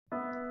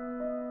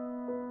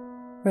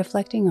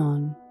reflecting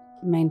on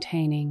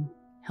maintaining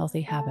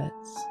healthy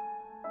habits.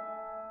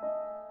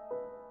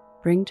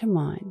 Bring to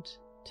mind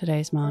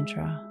today's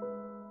mantra.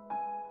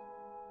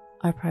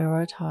 I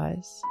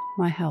prioritize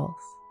my health,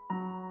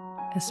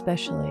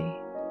 especially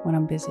when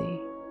I'm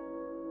busy.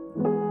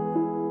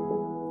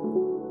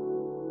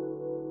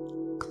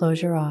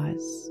 Close your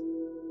eyes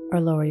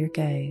or lower your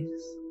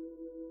gaze.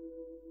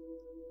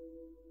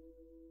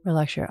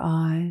 Relax your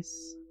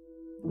eyes,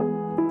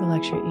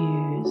 relax your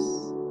ears,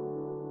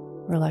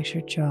 relax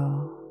your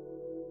jaw.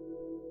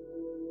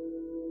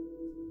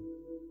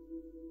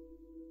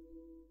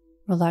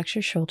 Relax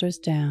your shoulders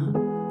down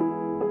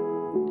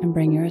and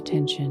bring your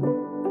attention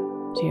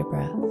to your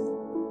breath.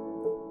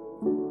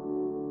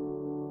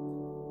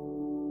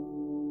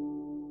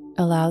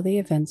 Allow the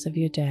events of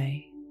your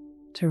day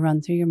to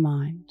run through your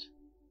mind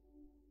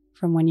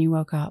from when you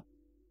woke up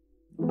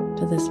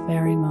to this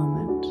very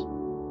moment.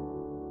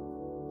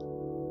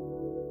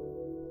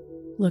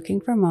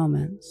 Looking for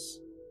moments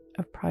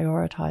of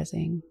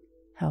prioritizing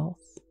health.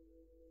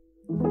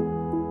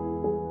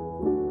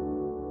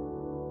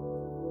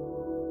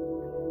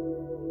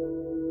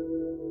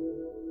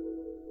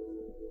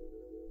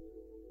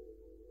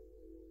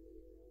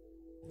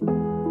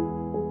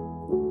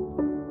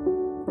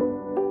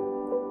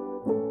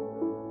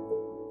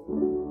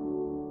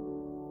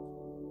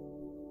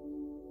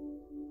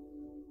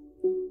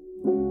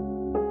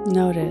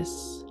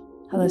 Notice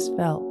how this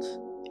felt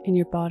in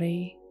your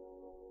body,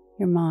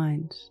 your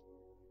mind,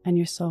 and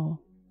your soul.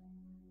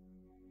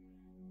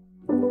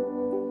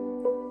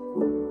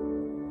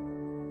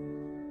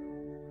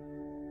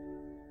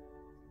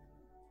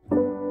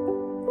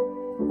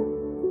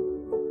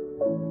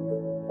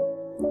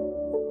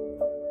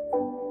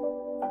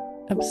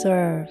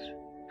 Observe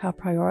how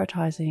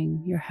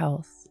prioritizing your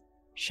health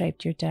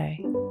shaped your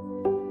day.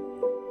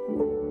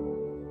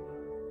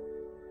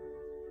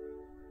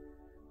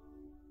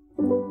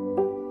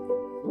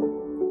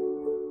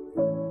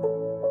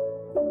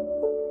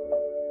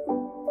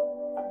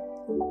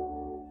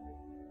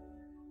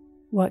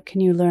 What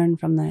can you learn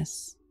from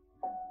this?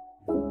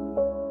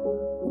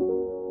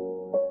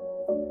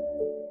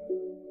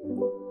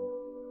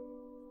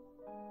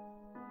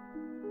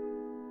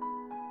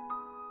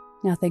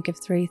 Now think of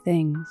 3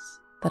 things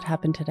that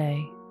happened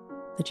today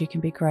that you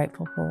can be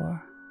grateful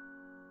for.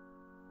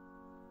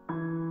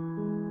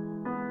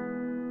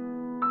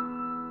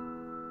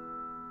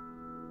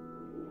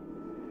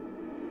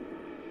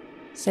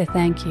 Say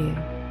thank you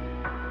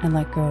and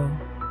let go,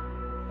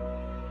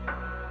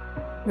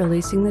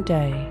 releasing the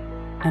day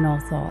and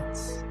all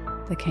thoughts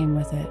that came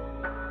with it.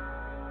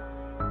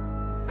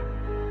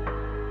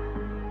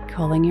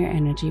 Calling your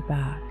energy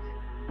back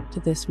to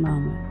this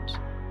moment.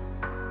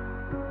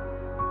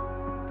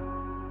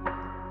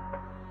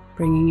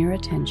 Bringing your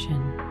attention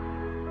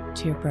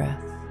to your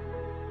breath.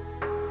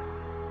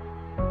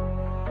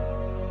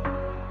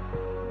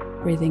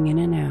 Breathing in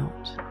and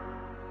out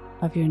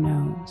of your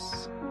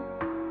nose.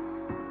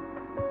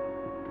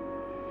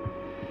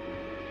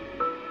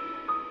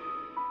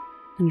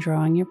 And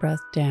drawing your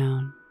breath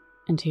down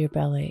into your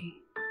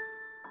belly,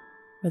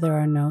 where there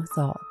are no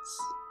thoughts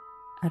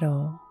at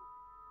all.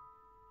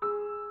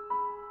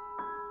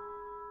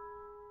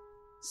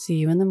 See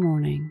you in the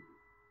morning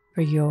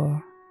for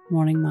your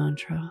morning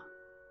mantra.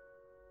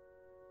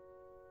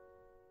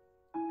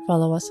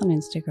 Follow us on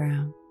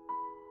Instagram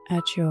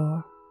at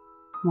Your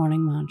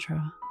Morning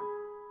Mantra.